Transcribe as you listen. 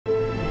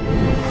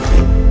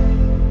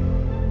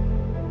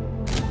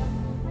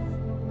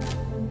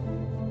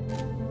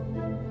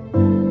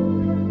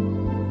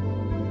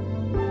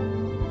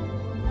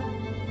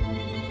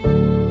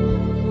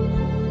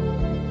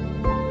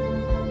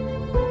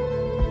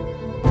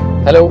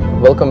Hello,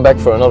 welcome back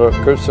for another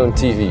Curbstone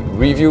TV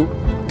review.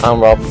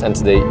 I'm Rob and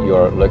today you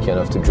are lucky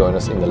enough to join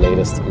us in the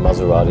latest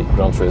Maserati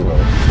GranTurismo.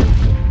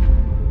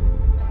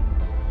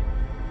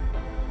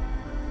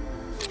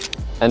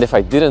 And if I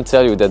didn't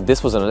tell you that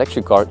this was an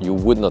electric car, you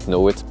would not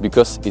know it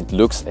because it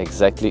looks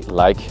exactly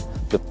like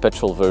the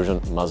petrol version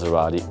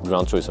Maserati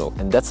GranTurismo.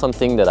 And that's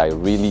something that I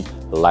really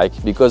like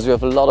because we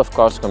have a lot of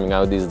cars coming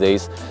out these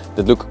days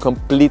that look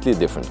completely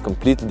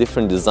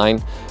different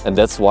design, and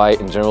that's why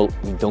in general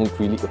we don't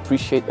really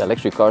appreciate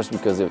electric cars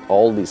because they have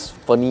all these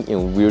funny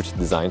and weird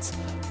designs.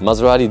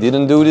 Maserati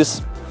didn't do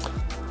this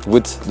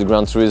with the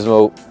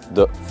GranTurismo,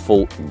 the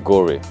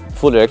Folgore.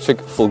 Full electric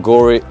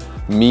Folgore,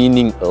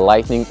 meaning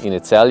lightning in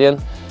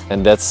Italian,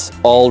 and that's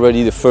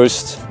already the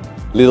first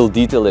little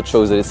detail that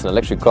shows that it's an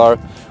electric car.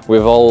 We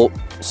have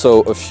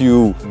also a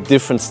few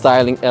different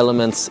styling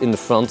elements in the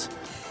front.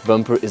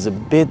 Bumper is a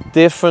bit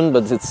different,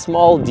 but it's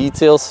small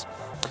details.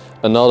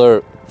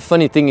 Another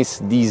funny thing is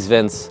these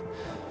vents.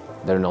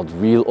 They're not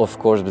real, of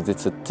course, but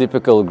it's a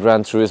typical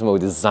GranTurismo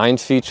design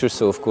feature,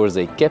 so of course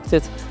they kept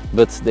it,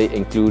 but they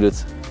included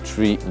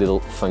 3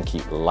 little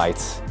funky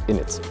lights in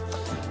it.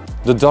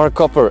 The dark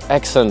copper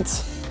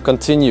accent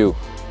continue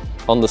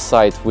on the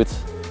side with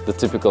the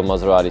typical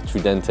Maserati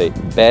Tridente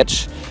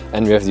badge,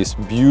 and we have these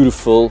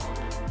beautiful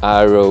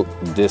aero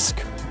disc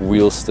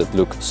wheels that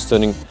look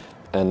stunning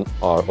and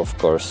are of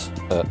course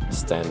a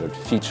standard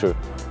feature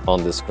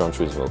on this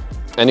GranTurismo.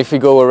 And if we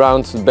go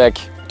around back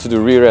to the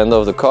rear end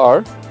of the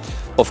car,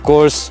 of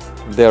course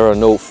there are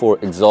no 4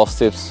 exhaust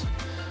tips,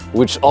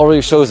 which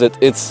already shows that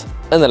it's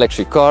an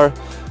electric car,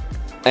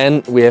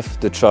 and we have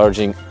the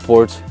charging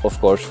port, of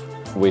course,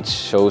 which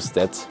shows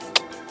that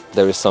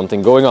there is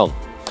something going on.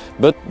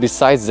 But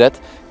besides that,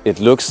 it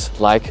looks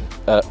like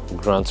a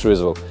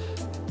GranTurismo,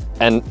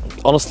 and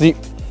honestly,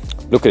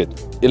 look at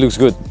it, it looks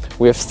good.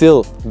 We have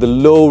still the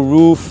low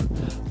roof,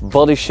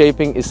 body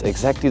shaping is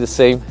exactly the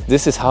same.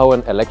 This is how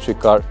an electric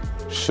car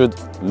should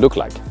look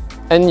like.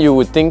 And you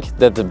would think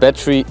that the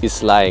battery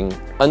is lying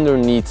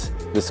underneath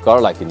this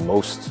car, like in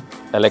most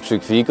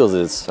electric vehicles,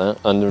 it's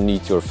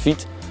underneath your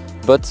feet.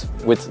 But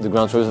with the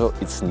GranTurismo,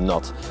 it's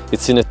not.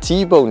 It's in a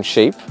T-bone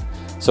shape,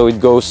 so it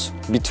goes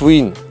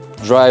between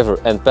driver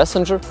and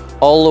passenger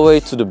all the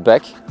way to the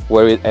back,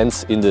 where it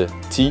ends in the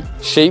T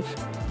shape,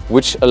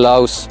 which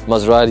allows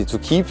Maserati to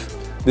keep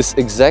this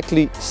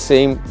exactly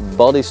same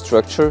body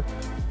structure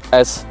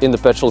as in the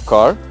petrol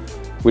car,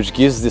 which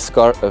gives this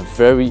car a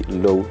very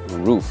low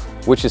roof,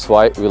 which is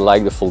why we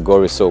like the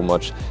Folgore so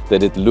much,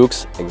 that it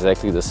looks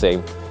exactly the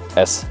same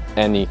as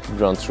any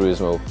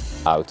GranTurismo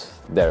out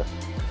there.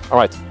 All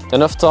right,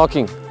 enough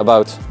talking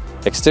about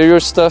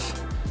exterior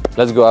stuff.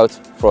 Let's go out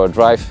for a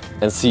drive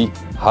and see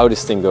how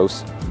this thing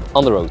goes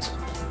on the road.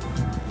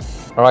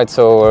 All right,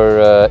 so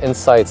we're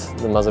inside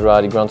the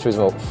Maserati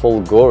GranTurismo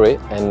Folgore,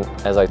 and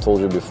as I told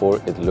you before,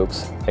 it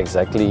looks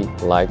exactly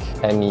like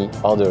any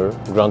other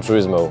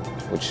GranTurismo,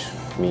 which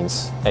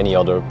means any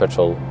other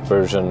petrol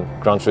version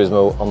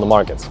GranTurismo on the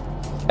market.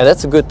 And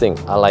that's a good thing,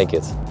 I like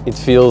it. It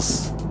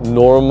feels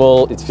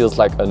normal, it feels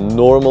like a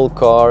normal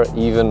car,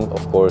 even,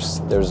 of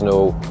course, there's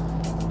no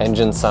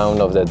engine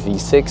sound of that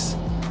V6,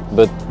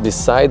 but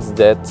besides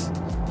that,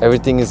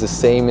 everything is the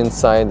same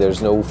inside.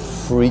 There's no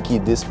freaky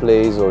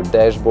displays or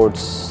dashboard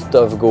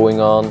stuff going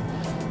on.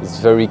 It's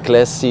very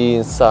classy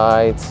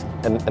inside,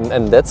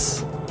 and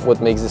that's what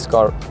makes this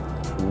car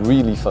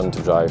really fun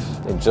to drive.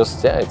 It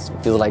just, yeah, it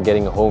feels like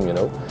getting home, you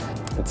know.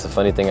 It's a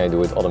funny thing, I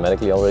do it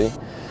automatically already.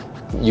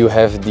 You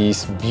have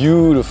these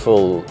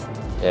beautiful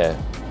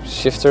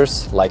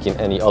shifters, like in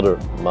any other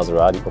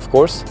Maserati, of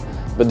course,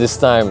 but this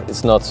time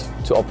it's not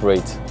to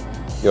operate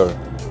your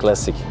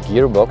classic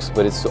gearbox,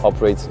 but it's to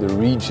operate the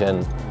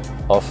regen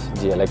of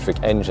the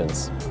electric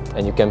engines.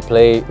 And you can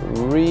play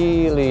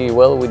really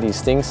well with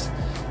these things.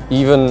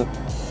 Even,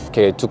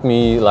 okay, it took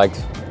me like,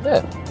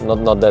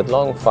 not that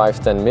long,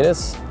 5-10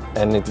 minutes,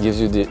 and it gives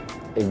you the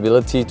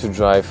ability to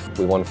drive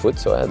with 1 foot.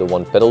 So the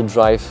 1 pedal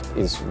drive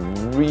is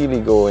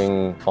really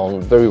going on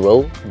very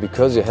well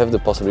because you have the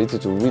possibility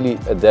to really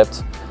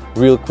adapt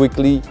real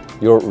quickly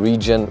your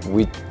regen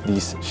with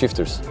these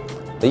shifters.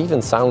 They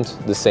even sound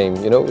the same,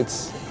 you know,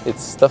 it's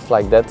stuff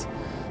like that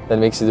that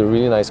makes it a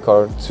really nice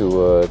car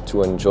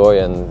to enjoy,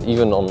 and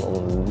even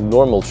on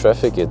normal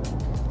traffic,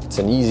 it's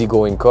an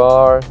easygoing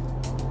car.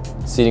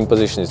 Seating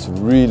position is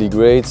really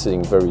great,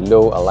 sitting very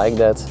low, I like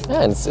that.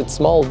 Yeah, and it's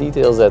small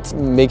details that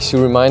makes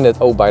you remind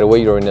that, oh, by the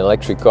way, you're in an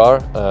electric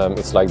car.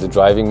 It's like the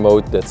driving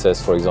mode that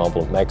says, for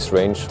example, max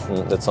range.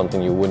 That's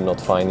something you would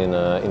not find in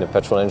a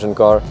petrol engine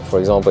car. For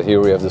example, here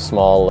we have the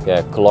small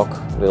clock,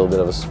 a little bit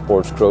of a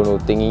sports chrono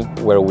thingy,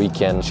 where we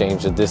can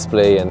change the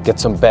display and get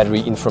some battery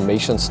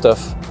information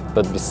stuff.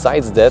 But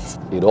besides that,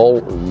 it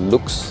all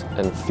looks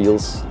and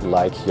feels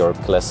like your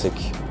classic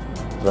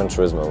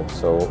GranTurismo.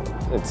 So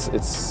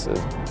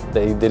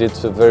they did it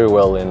very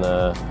well in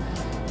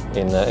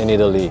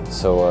Italy.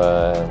 So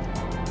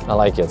I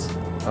like it.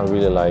 I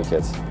really like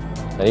it.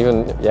 And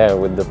even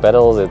with the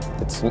pedals,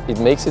 it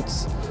makes it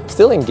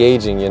still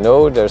engaging, you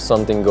know, there's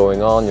something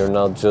going on. You're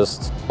not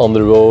just on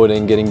the road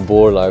and getting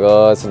bored like,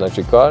 oh, it's an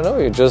electric car. No,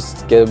 you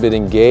just get a bit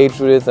engaged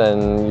with it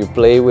and you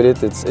play with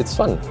it. It's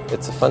fun.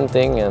 It's a fun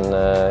thing, and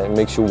it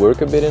makes you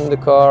work a bit in the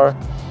car.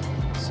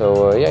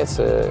 So yeah,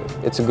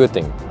 it's a good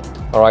thing.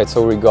 All right,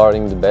 so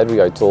regarding the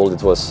battery, I told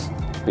it was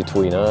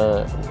between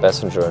a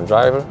passenger and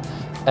driver,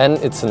 and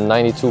it's a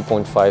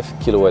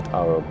 92.5 kilowatt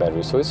hour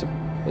battery. So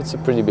it's a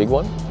pretty big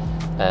one.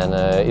 And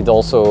it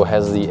also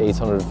has the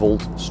 800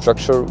 volt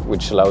structure,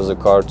 which allows the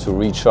car to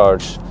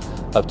recharge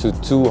up to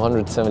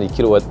 270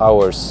 kilowatt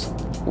hours,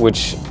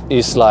 which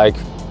is like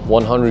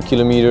 100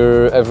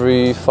 kilometer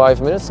every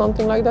 5 minutes,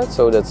 something like that.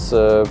 So that's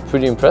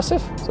pretty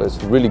impressive. So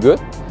it's really good.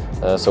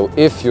 So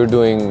if you're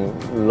doing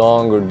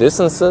longer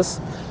distances,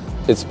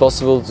 it's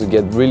possible to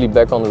get really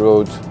back on the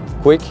road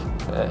quick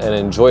and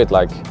enjoy it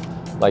like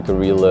a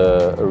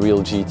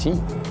real GT.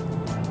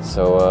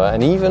 So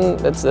and even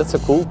that's a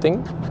cool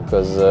thing,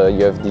 because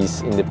you have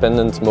these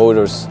independent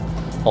motors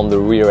on the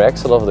rear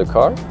axle of the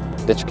car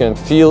that you can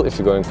feel if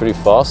you're going pretty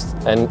fast,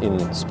 and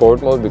in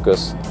sport mode,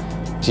 because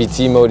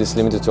GT mode is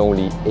limited to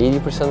only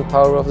 80%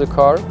 power of the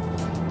car,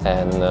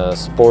 and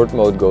sport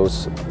mode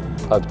goes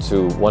up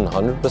to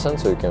 100%,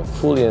 so you can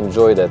fully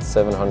enjoy that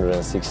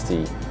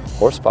 760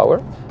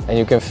 horsepower. And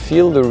you can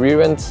feel the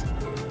rear end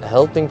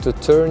helping to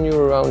turn you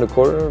around the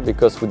corner,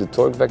 because with the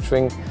torque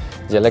vectoring,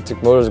 the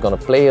electric motor is going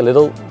to play a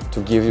little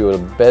to give you a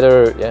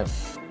better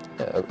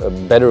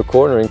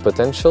cornering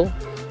potential.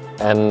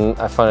 And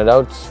I found it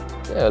out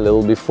a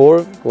little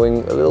before,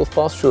 going a little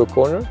fast through a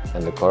corner,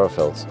 and the car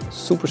felt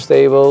super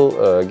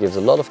stable, gives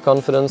a lot of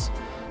confidence.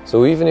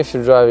 So even if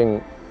you're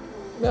driving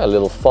a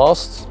little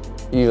fast,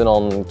 even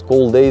on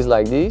cold days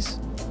like these,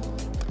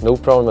 no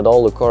problem at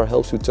all. The car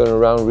helps you turn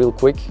around real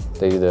quick.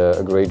 They did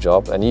a great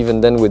job. And even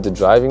then with the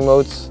driving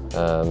modes,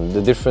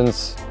 the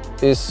difference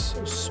is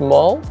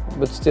small,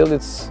 but still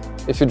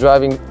if you're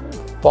driving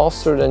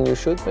faster than you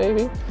should,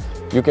 maybe,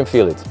 you can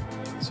feel it.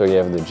 So you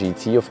have the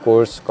GT, of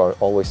course. Car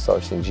always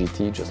starts in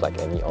GT, just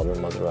like any other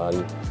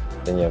Maserati.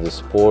 Then you have the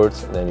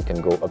Sport, and then you can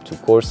go up to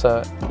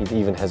Corsa. It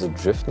even has a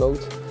drift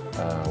mode,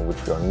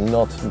 which we are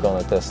not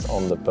gonna test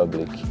on the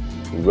public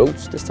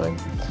roads this time.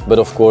 But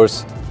of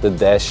course, the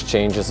dash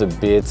changes a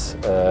bit.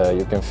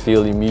 You can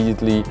feel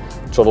immediately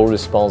throttle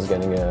response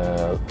getting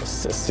a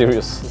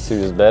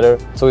serious better.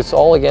 So it's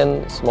all,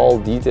 again, small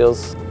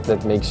details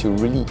that makes you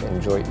really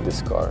enjoy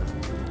this car.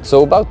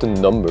 So about the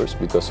numbers,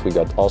 because we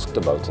got asked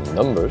about the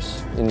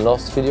numbers in the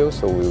last video,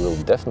 so we will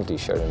definitely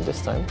share them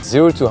this time.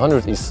 0 to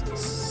 100 is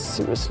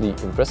seriously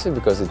impressive,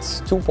 because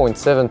it's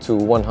 2.7 to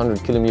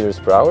 100 kilometers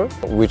per hour,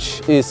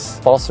 which is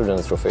faster than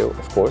a Trofeo,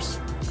 of course.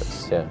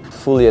 Because, yeah,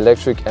 fully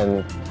electric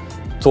and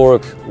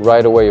torque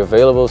right away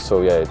available,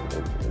 so yeah,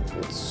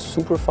 it's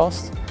super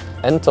fast.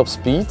 And top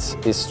speed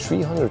is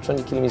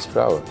 320 kilometers per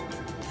hour.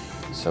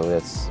 So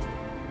that's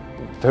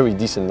very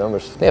decent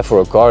numbers. Yeah, for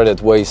a car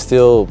that weighs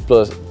still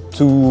plus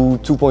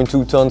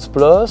 2.2 tons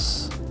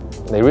plus,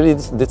 they really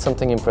did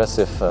something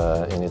impressive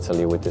in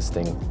Italy with this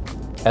thing.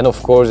 And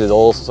of course, it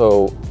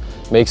also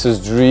makes us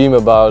dream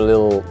about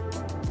little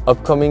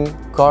upcoming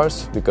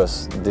cars,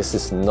 because this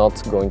is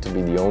not going to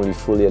be the only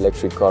fully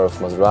electric car of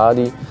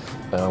Maserati.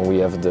 We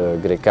have the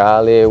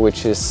Grecale,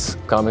 which is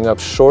coming up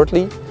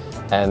shortly.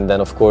 And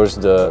then of course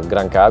the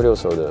Gran Cabrio,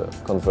 so the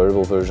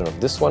convertible version of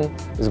this one,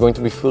 is going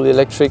to be fully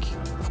electric.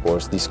 Of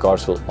course, these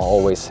cars will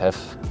always have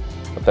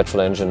a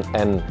petrol engine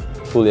and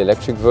fully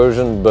electric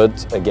version,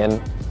 but again,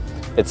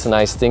 it's a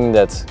nice thing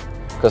that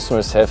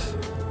customers have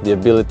the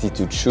ability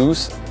to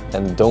choose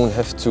and don't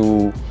have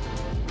to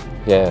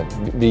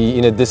be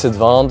in a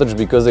disadvantage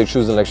because they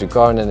choose an electric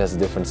car and then it has a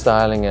different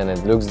styling and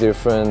it looks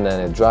different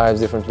and it drives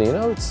differently. You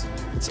know,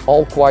 it's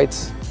all quite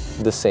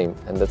the same,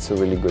 and that's a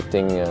really good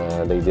thing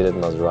they did at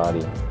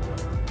Maserati.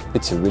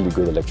 It's a really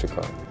good electric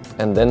car.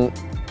 And then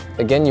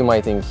again, you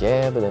might think,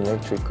 yeah, but an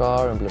electric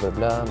car and blah blah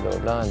blah blah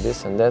blah and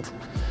this and that.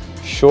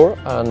 Sure,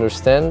 I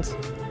understand,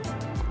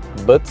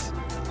 but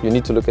you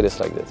need to look at this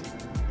like this.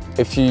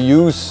 If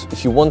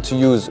you want to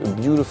use a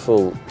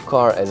beautiful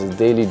car as a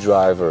daily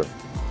driver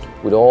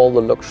with all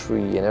the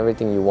luxury and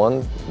everything you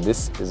want,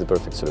 this is a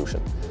perfect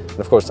solution. And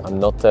of course, I'm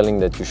not telling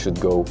that you should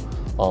go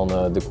on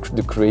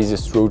the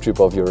craziest road trip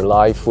of your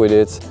life with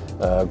it,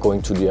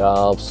 going to the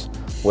Alps,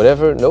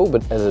 whatever. No,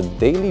 but as a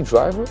daily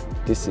driver,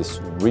 this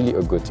is really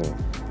a good thing.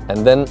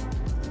 And then,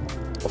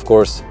 of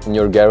course, in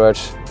your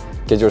garage,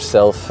 get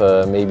yourself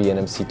maybe an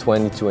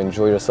MC20 to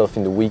enjoy yourself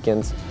in the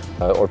weekend,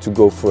 or to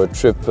go for a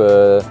trip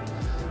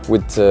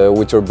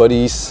with your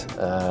buddies,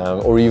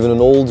 or even an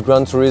old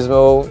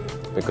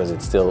GranTurismo, because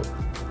it's still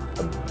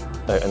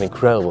an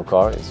incredible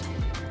car. It's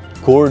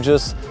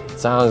gorgeous, it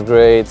sounds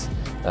great.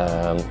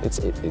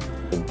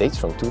 It dates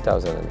from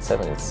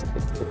 2007.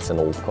 It's an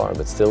old car,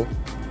 but still,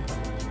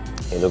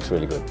 it looks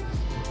really good.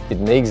 It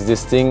makes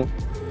this thing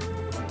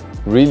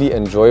really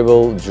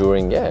enjoyable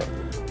during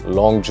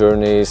long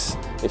journeys.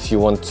 If you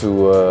want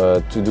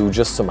to do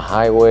just some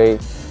highway,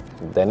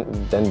 then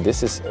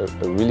this is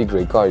a really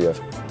great car. You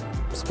have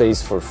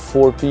space for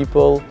 4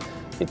 people.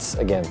 It's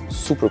again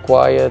super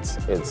quiet.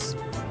 It's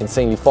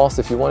insanely fast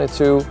if you wanted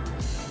to.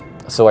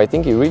 So I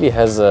think it really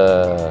has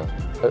a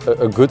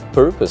good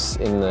purpose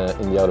in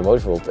the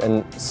automotive world,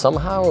 and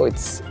somehow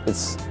it's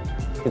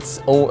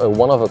a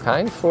one of a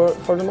kind for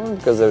the moment,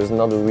 because there's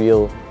not a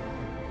real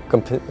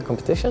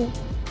competition.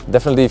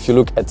 Definitely if you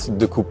look at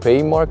the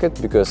coupe market,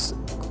 because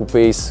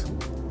coupes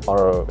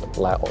are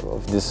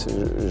of this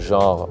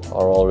genre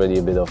are already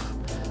a bit of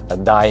a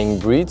dying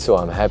breed, so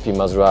I'm happy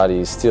Maserati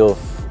is still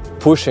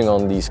pushing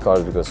on these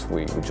cars because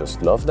we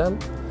just love them,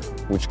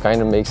 which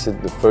kind of makes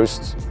it the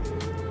first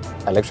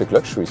electric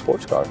luxury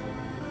sports car.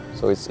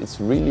 So it's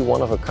really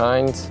one of a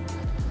kind.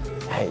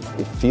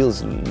 It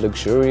feels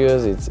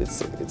luxurious,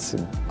 it's a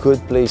good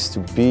place to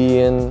be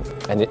in,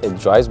 and it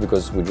drives,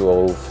 because we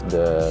drove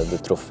the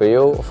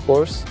Trofeo, of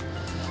course,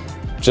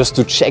 just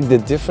to check the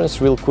difference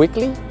real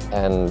quickly.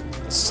 And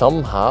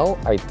somehow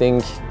I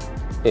think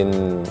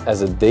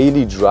as a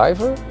daily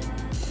driver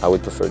I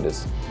would prefer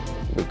this,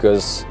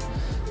 because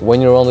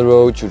when you're on the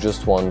road you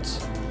just want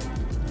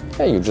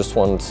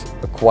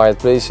a quiet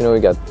place, you know,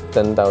 you got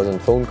 10,000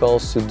 phone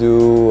calls to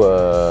do,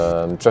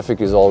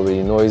 traffic is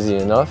already noisy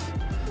enough.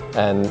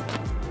 And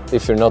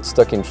if you're not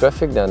stuck in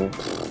traffic, then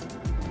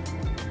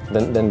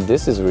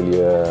this is really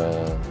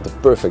the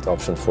perfect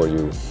option for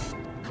you.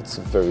 It's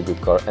a very good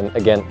car. And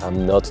again,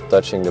 I'm not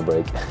touching the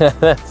brake.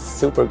 That's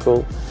super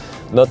cool.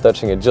 Not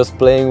touching it, just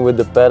playing with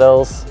the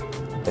pedals.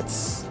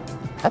 It's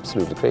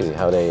absolutely crazy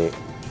how they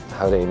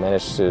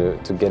managed to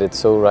get it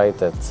so right,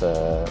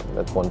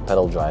 that one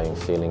pedal driving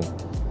feeling.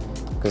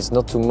 Because it's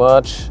not too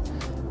much,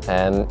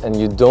 and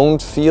you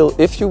don't feel,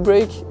 if you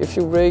brake,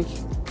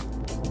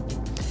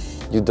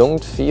 you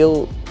don't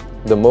feel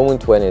the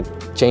moment when it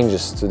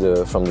changes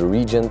from the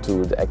regen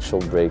to the actual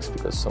brakes,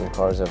 because some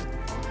cars have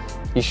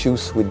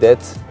issues with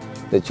that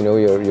you know,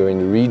 you're in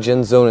the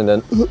regen zone and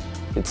then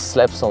it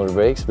slaps on the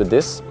brakes. But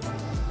this,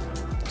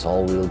 it's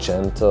all real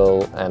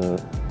gentle. And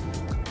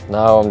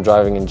now I'm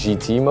driving in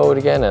GT mode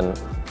again, and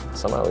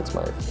somehow it's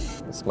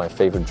my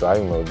favorite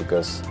driving mode,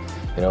 because,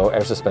 you know,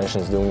 air suspension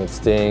is doing its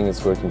thing,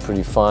 it's working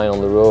pretty fine on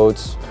the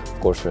roads.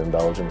 Of course, we're in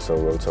Belgium, so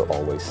roads are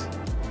always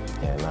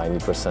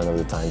 90% of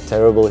the time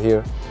terrible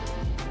here,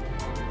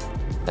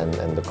 and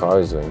the car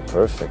is doing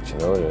perfect, you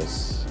know.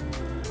 There's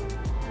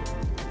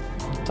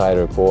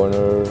tighter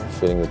corner,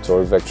 feeling the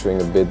torque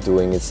vectoring a bit,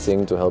 doing its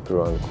thing to help you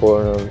around the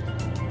corner.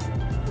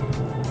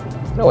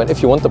 No, and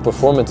if you want the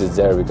performance, it's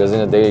there, because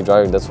in a daily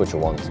driving that's what you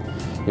want.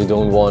 You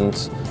don't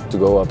want to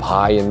go up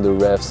high in the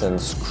revs and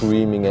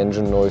screaming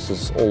engine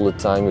noises all the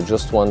time. You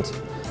just want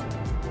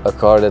a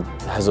car that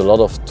has a lot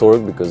of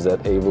torque, because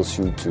that enables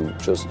you to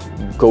just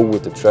go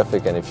with the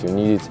traffic, and if you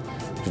need it,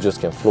 you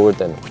just can floor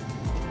it and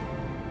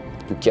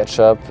you catch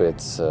up.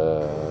 It's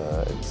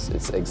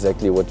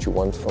exactly what you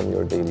want from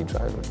your daily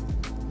driver.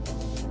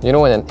 You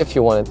know, and if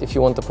you want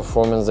the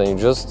performance, then you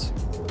just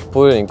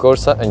put it in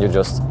Corsa and you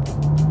just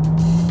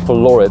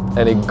floor it,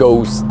 and it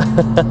goes.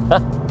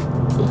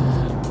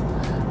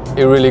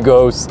 It really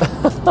goes.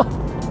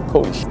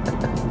 Holy shit.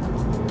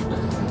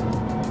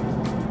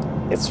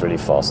 It's really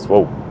fast.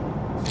 Whoa.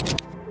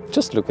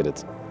 Just look at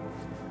it.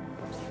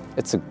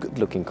 It's a good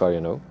looking car,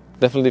 you know.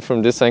 Definitely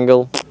from this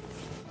angle,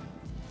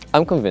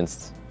 I'm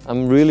convinced.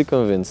 I'm really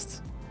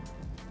convinced.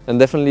 And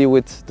definitely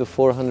with the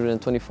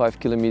 425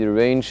 kilometer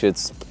range,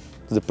 it's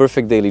the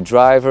perfect daily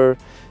driver.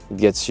 It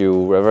gets you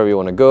wherever you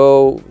want to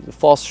go. The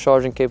fast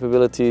charging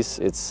capabilities,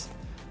 it's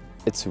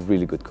a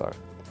really good car.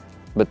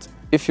 But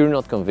if you're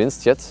not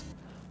convinced yet,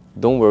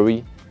 don't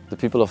worry. The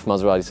people of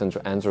Maserati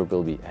Centre Antwerp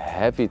will be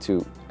happy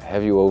to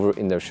have you over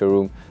in their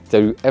showroom,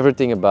 tell you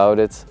everything about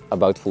it,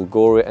 about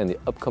Folgore and the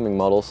upcoming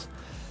models,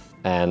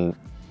 and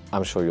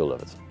I'm sure you'll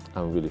love it.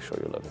 I'm really sure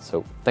you'll love it.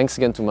 So thanks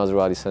again to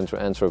Maserati Centre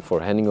Antwerp for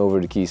handing over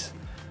the keys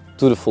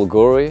to the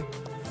Folgore.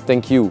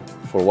 Thank you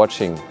for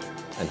watching,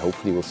 and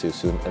hopefully we'll see you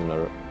soon in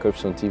another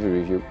Curbstone TV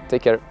review.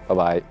 Take care, bye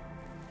bye.